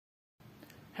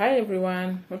Hi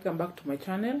everyone, welcome back to my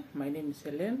channel. My name is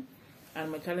Helen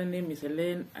and my channel name is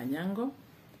Helen Anyango.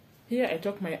 Here I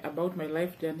talk about my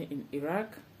life journey in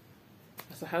Iraq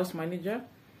as a house manager.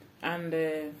 And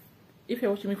if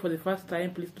you're watching me for the first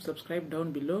time, please do subscribe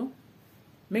down below.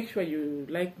 Make sure you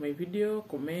like my video,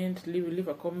 comment, leave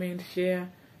a comment, share,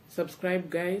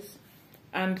 subscribe guys.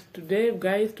 And today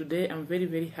I'm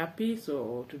very happy.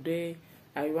 So today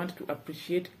I want to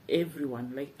appreciate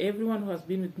everyone, like everyone who has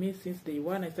been with me since day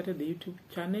one I started the YouTube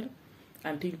channel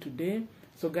until today.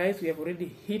 So guys, we have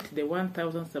already hit the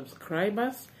 1,000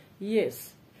 subscribers.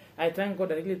 Yes, I thank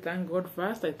God. I really thank God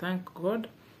first. I thank God,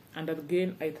 and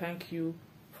again I thank you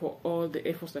for all the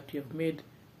efforts that you have made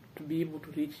to be able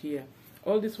to reach here.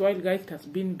 All this while guys, it has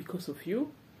been because of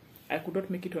you. I could not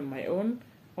make it on my own.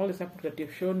 All the support that you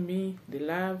have shown me, the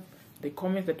love, the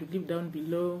comments that you leave down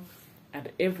below, and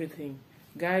everything.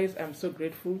 Guys, I'm so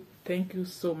grateful. Thank you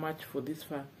so much for this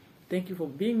far. Thank you for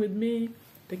being with me.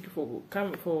 Thank you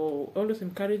for always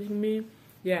encouraging me.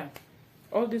 Yeah,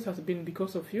 all this has been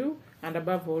because of you, and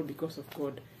above all because of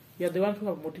God. You're the ones who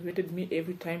have motivated me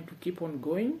every time to keep on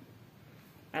going,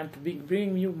 and to be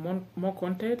bringing you more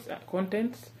contents,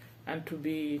 and to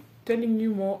be telling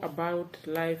you more about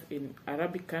life in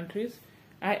Arabic countries.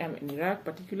 I am in Iraq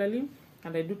particularly,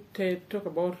 and I do talk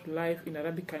about life in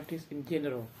Arabic countries in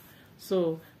general.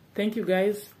 So thank you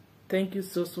guys, thank you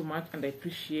so much, and I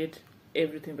appreciate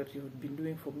everything that you have been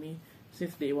doing for me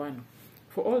since day one.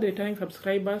 For all the returning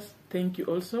subscribers, thank you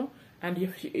also. And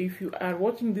if you are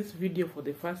watching this video for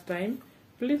the first time,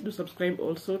 please do subscribe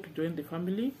also to join the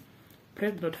family.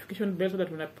 Press the notification bell so that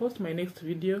when I post my next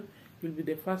video, you'll be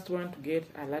the first one to get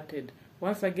alerted.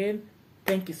 Once again,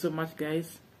 thank you so much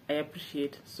guys. I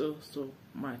appreciate so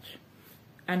much.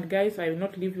 And guys, I will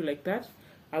not leave you like that.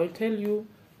 I will tell you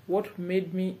what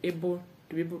made me able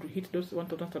to hit those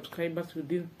 1,000 subscribers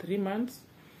within 3 months.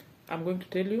 I'm going to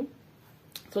tell you,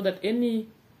 so that any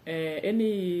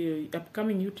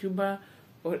upcoming YouTuber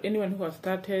or anyone who has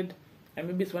started and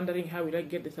maybe is wondering how will I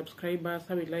get the subscribers,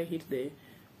 how will I hit the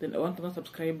 1,000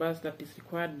 subscribers that is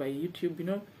required by YouTube. You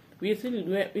know,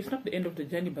 it's not the end of the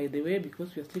journey, by the way,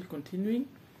 because we are still continuing.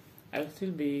 I'm still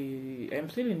in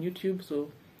YouTube,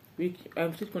 so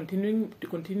I'm still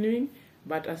continuing.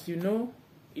 But as you know,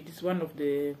 it is one of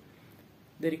the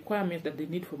requirements that they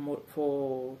need to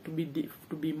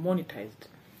be monetized.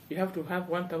 You have to have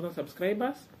 1,000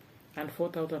 subscribers and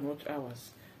 4,000 watch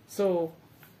hours. So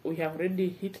we have already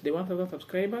hit the 1,000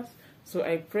 subscribers. So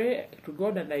I pray to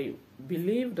God, and I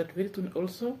believe that very soon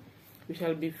also we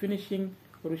shall be finishing,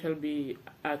 or we shall be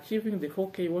achieving the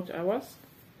 4K watch hours,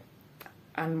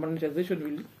 and monetization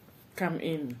will come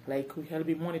in. Like we shall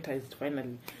be monetized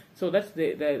finally. So that's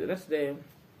the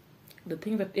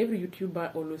thing that every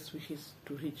YouTuber always wishes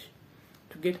to reach,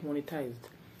 to get monetized.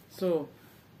 So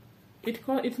it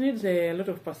needs a lot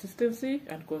of persistency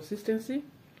and consistency.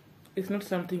 It's not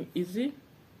something easy,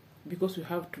 because you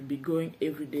have to be going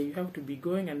every day. You have to be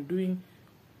going and bringing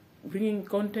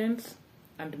contents,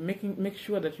 and make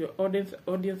sure that your audience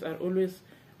are always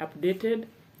updated.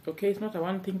 Okay, it's not a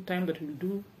one-thing time that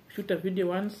we'll shoot a video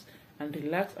once and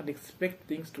relax and expect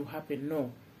things to happen.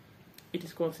 No, it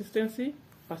is consistency,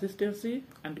 persistency,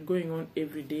 and going on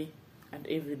every day,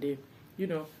 you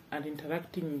know, and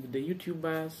interacting with the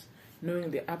YouTubers,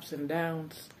 knowing the ups and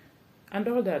downs and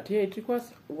all that. Yeah, it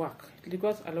requires work. It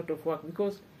requires a lot of work,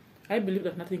 because I believe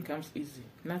that nothing comes easy.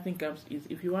 Nothing comes easy.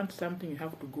 If you want something, you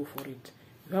have to go for it.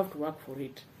 You have to work for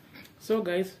it. So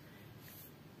guys,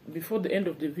 before the end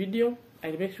of the video,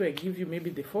 I'll make sure I give you maybe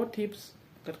the 4 tips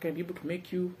that can be able to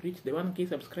make you reach the 1K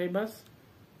subscribers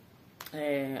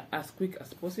as quick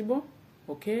as possible.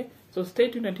 Okay, so stay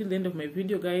tuned until the end of my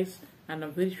video guys, and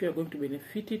I'm very sure you're going to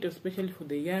benefit it, especially for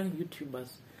the young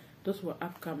YouTubers, those who are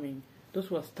upcoming, those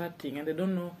who are starting and they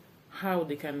don't know how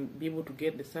they can be able to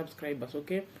get the subscribers.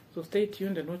 Okay, so stay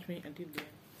tuned and watch me until the end.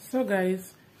 So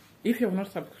guys, if you have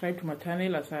not subscribed to my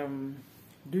channel as I'm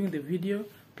doing the video,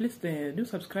 please do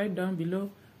subscribe down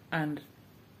below and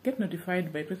get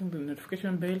notified by pressing the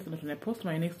notification bell, so that when I post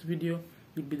my next video,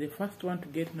 you'll be the first one to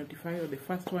get notified, or the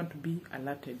first one to be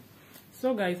alerted.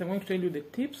 So guys, I'm going to tell you the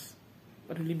tips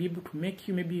that will be able to make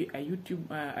you maybe a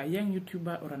young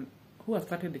YouTuber, or who has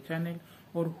started the channel,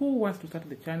 or who wants to start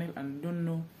the channel and don't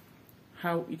know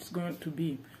how it's going to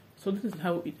be. So this is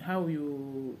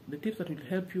the tips that will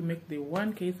help you make the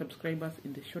 1K subscribers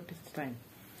in the shortest time.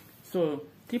 So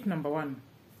tip number 1,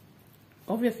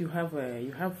 obviously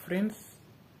you have friends,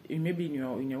 maybe in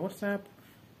your WhatsApp,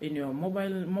 in your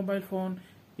mobile phone,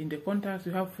 in the contacts.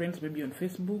 You have friends maybe on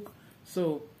Facebook.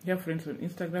 So you have friends on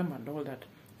Instagram and all that.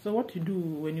 So what you do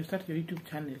when you start your YouTube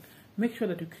channel, make sure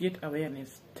that you create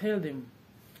awareness. Tell them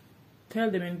Tell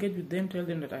them, engage with them, tell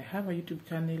them that I have a YouTube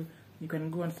channel. You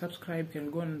can go and subscribe, you can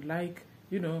go and like,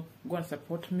 you know, go and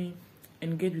support me.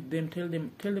 Engage with them, tell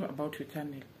them about your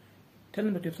channel. Tell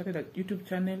them that you've started a YouTube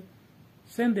channel.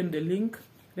 Send them the link,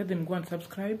 let them go and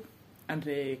subscribe and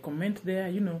comment there,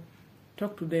 you know,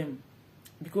 talk to them.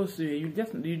 Because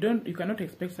you cannot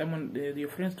expect someone, your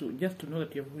friends, to know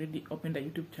that you've already opened a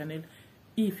YouTube channel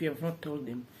if you have not told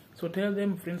them. So tell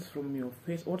them, friends from your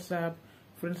WhatsApp,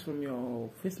 friends from your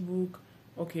Facebook,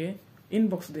 okay,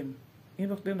 inbox them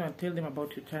and tell them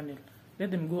about your channel.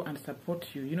 Let them go and support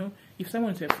you. You know, if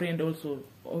someone's your friend also,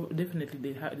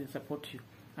 definitely they support you,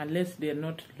 unless they are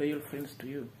not loyal friends to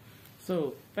you.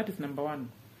 So that is number one.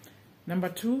 Number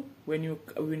two, when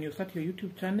you start your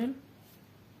YouTube channel,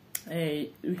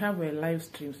 we have live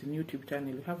streams in YouTube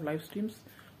channel. We have live streams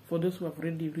for those who have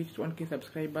already reached 1K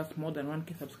subscribers, more than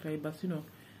 1K subscribers. You know,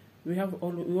 we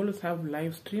always have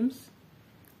live streams.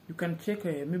 You can check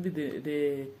maybe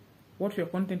the what your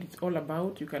content is all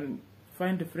about. You can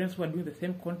find the friends who are doing the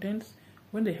same contents.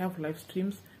 When they have live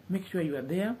streams, make sure you are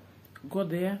there. Go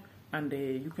there, and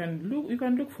you can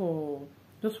look for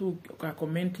those who are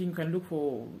commenting. You can look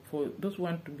for those who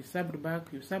want to be subbed back.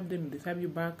 You sub them, they sub you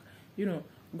back. You know,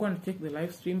 go and check the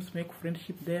live streams, make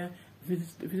friendship there.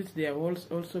 Visit their walls,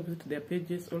 also visit their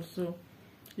pages, also.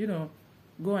 You know,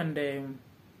 go and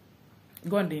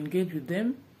engage with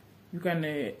them. You can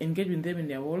engage with them in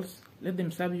their walls. Let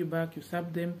them sub you back. You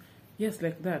sub them. Yes,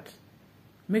 like that.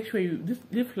 Make sure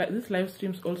this live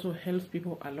streams also helps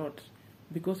people a lot,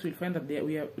 because we'll find that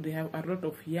they have a lot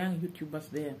of young YouTubers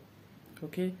there.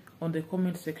 Okay, on the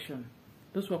comment section,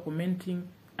 those who are commenting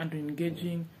and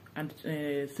engaging and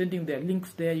sending their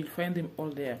links there, you'll find them all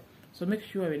there. So make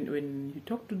sure when you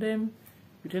talk to them,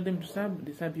 you tell them to sub,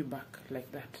 they sub you back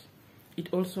like that.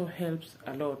 It also helps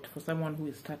a lot for someone who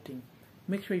is starting.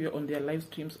 Make sure you're on their live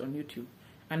streams on YouTube,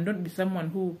 and don't be someone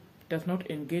who does not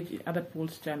engage in other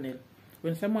people's channel.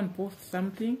 When someone posts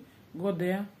something, go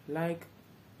there, like,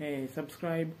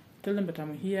 subscribe, tell them that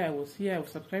I'm here, I was here, I was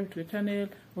subscribed to your channel,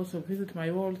 also visit my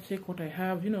wall, check what I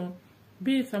have, you know.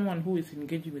 Be someone who is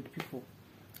engaging with people.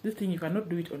 This thing, you cannot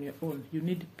do it on your own. You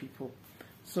need people.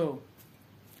 So,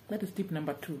 that is tip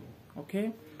number 2,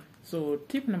 okay? So,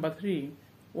 tip number 3,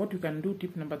 what you can do,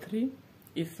 tip number 3,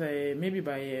 is maybe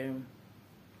by...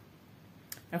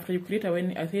 after you create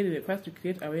awareness, I said first you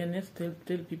create awareness,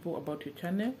 tell people about your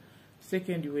channel.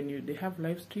 Second, when they have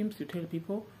live streams, you tell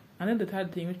people. And then the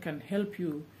third thing which can help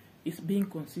you is being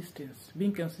consistent.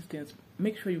 Being consistent.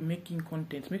 Make sure you're making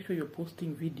content. Make sure you're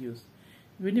posting videos.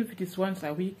 Even if it is once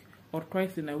a week, or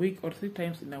twice in a week, or 3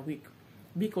 times in a week.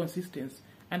 Be consistent.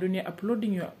 And when you're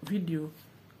uploading your video,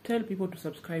 tell people to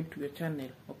subscribe to your channel.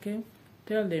 Okay?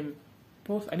 Tell them,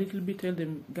 post a little bit, tell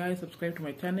them, guys, subscribe to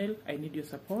my channel. I need your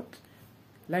support.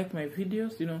 Like my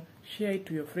videos, you know, share it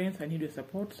to your friends. I need your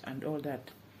support and all that.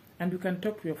 And you can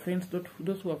talk to your friends,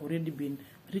 those who have already been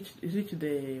reached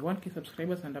the 1K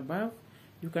subscribers and above.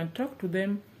 You can talk to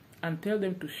them and tell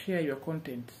them to share your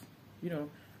content, you know.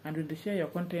 And when they share your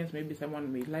contents, maybe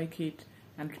someone may like it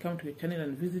and come to your channel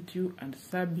and visit you and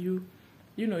sub you.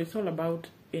 You know, it's all about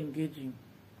engaging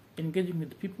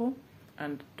with people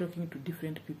and talking to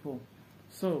different people.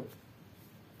 So,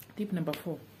 tip number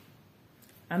 4.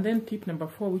 And then tip number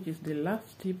 4, which is the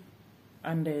last tip,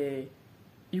 and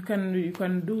you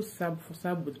can do sub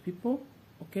with people,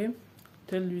 okay?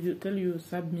 Tell you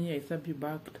sub me, I sub you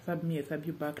back, sub me, I sub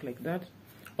you back, like that.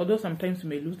 Although sometimes you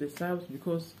may lose the subs,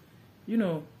 because you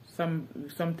know some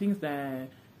things that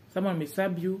someone may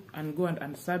sub you and go and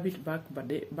unsub it back,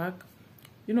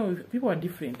 you know, people are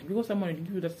different. Because someone will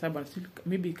give you that sub and still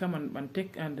maybe come and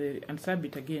take and sub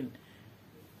it again.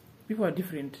 People are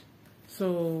different.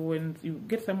 So when you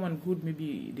get someone good,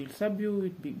 maybe they'll sub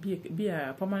you, be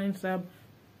a permanent sub,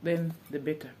 then the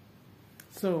better.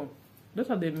 So those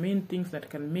are the main things that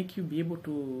can make you be able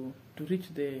to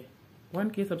reach the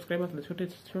 1K subscribers in the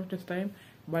shortest time.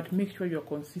 But make sure you're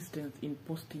consistent in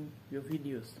posting your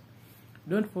videos.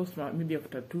 Don't post maybe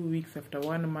after 2 weeks, after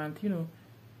 1 month. You know,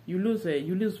 you lose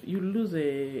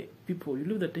people. You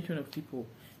lose the attention of people.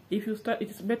 If you start,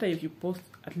 it's better if you post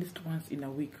at least once in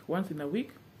a week.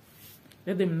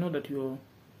 Let them know that you're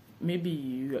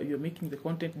making the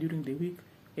content during the week,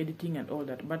 editing and all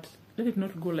that. But let it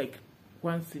not go like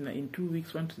once in 2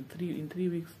 weeks, once in 3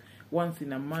 weeks, once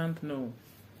in a month. No,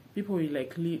 people will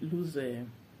like lose.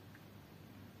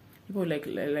 People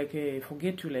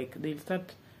forget you. Like they'll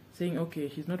start saying, okay,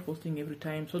 she's not posting every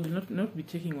time, so they'll not be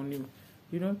checking on you.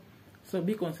 You know, so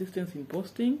be consistent in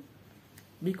posting.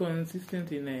 Be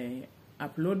consistent in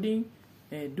uploading.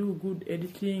 Do good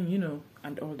editing. You know,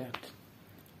 and all that.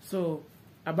 So,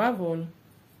 above all,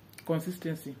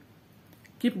 consistency.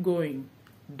 keep going,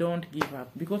 don't give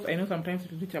up, because I know sometimes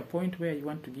you reach a point where you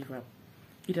want to give up.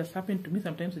 It has happened to me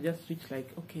sometimes. I just reach like,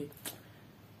 okay,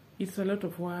 it's a lot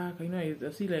of work, you know.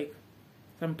 I see like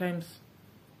sometimes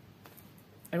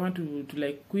I want to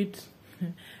like quit.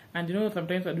 And you know,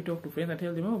 sometimes I do talk to friends and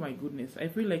tell them, oh my goodness, I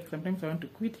feel like sometimes I want to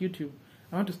quit YouTube.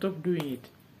 I want to stop doing it,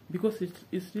 because it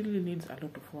really needs a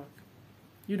lot of work.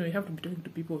 You know, you have to be talking to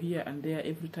people here and there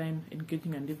every time,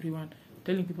 engaging and everyone,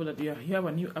 telling people that you have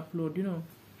a new upload, you know,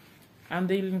 and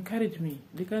they'll encourage me.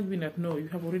 They can't be that, no, you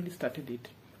have already started it,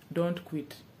 don't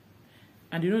quit.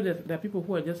 And you know that there are people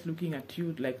who are just looking at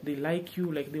you like they like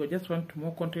you, like they just want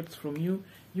more contents from you.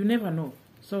 You never know,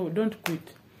 so don't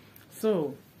quit.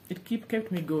 So it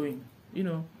kept me going, you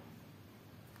know.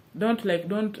 Don't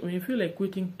when you feel like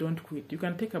quitting, don't quit. You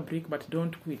can take a break, but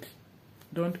don't quit.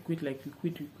 Don't quit like you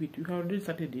quit. You have already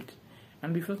started it,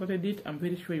 and before you started it, I'm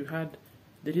very sure you had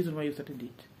the reason why you started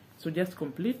it. So just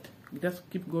complete, just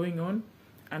keep going on,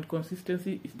 and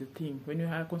consistency is the thing. When you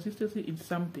have consistency in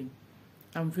something,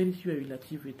 I'm very sure you will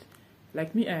achieve it.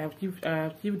 Like me, I have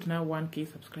achieved now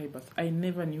 1K subscribers. I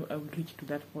never knew I would reach to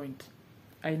that point.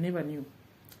 I never knew,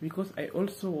 because I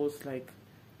also was like,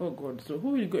 oh God, so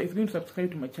who is going to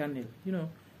subscribe to my channel? You know,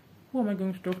 who am I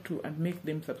going to talk to and make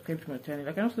them subscribe to my channel?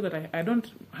 I can also say that I don't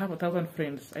have 1,000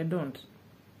 friends. I don't.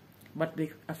 But the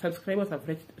subscribers have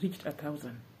reached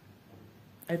 1,000.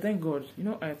 I thank God. You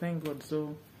know, I thank God.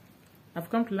 So I've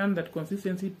come to learn that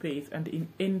consistency pays, and in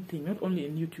anything, not only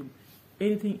in YouTube,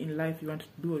 anything in life you want to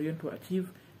do or you want to achieve,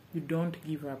 you don't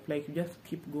give up. Like, you just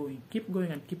keep going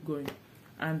and keep going.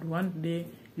 And one day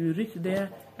you will reach there,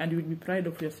 and you will be proud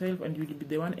of yourself, and you will be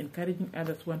the one encouraging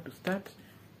others who want to start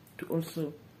to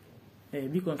also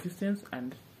be consistent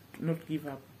and not give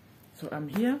up. So I'm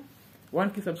here,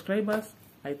 1K subscribers.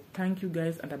 I thank you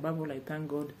guys, and above all, I thank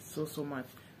God so much.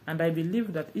 And I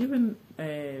believe that even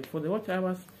for the watch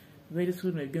hours, very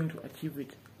soon we're going to achieve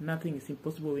it. Nothing is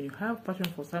impossible when you have passion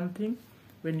for something,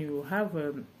 when you have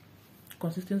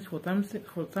consistency for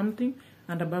something,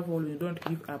 and above all, you don't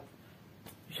give up.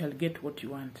 You shall get what you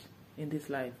want in this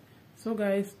life. So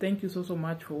guys, thank you so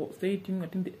much for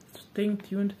staying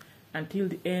tuned until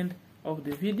the end of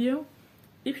the video.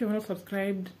 If you're not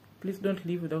subscribed, please don't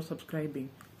leave without subscribing.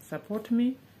 Support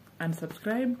me and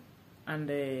subscribe,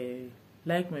 and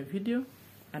like my video.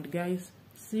 And guys,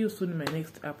 see you soon in my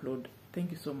next upload.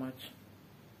 Thank you so much.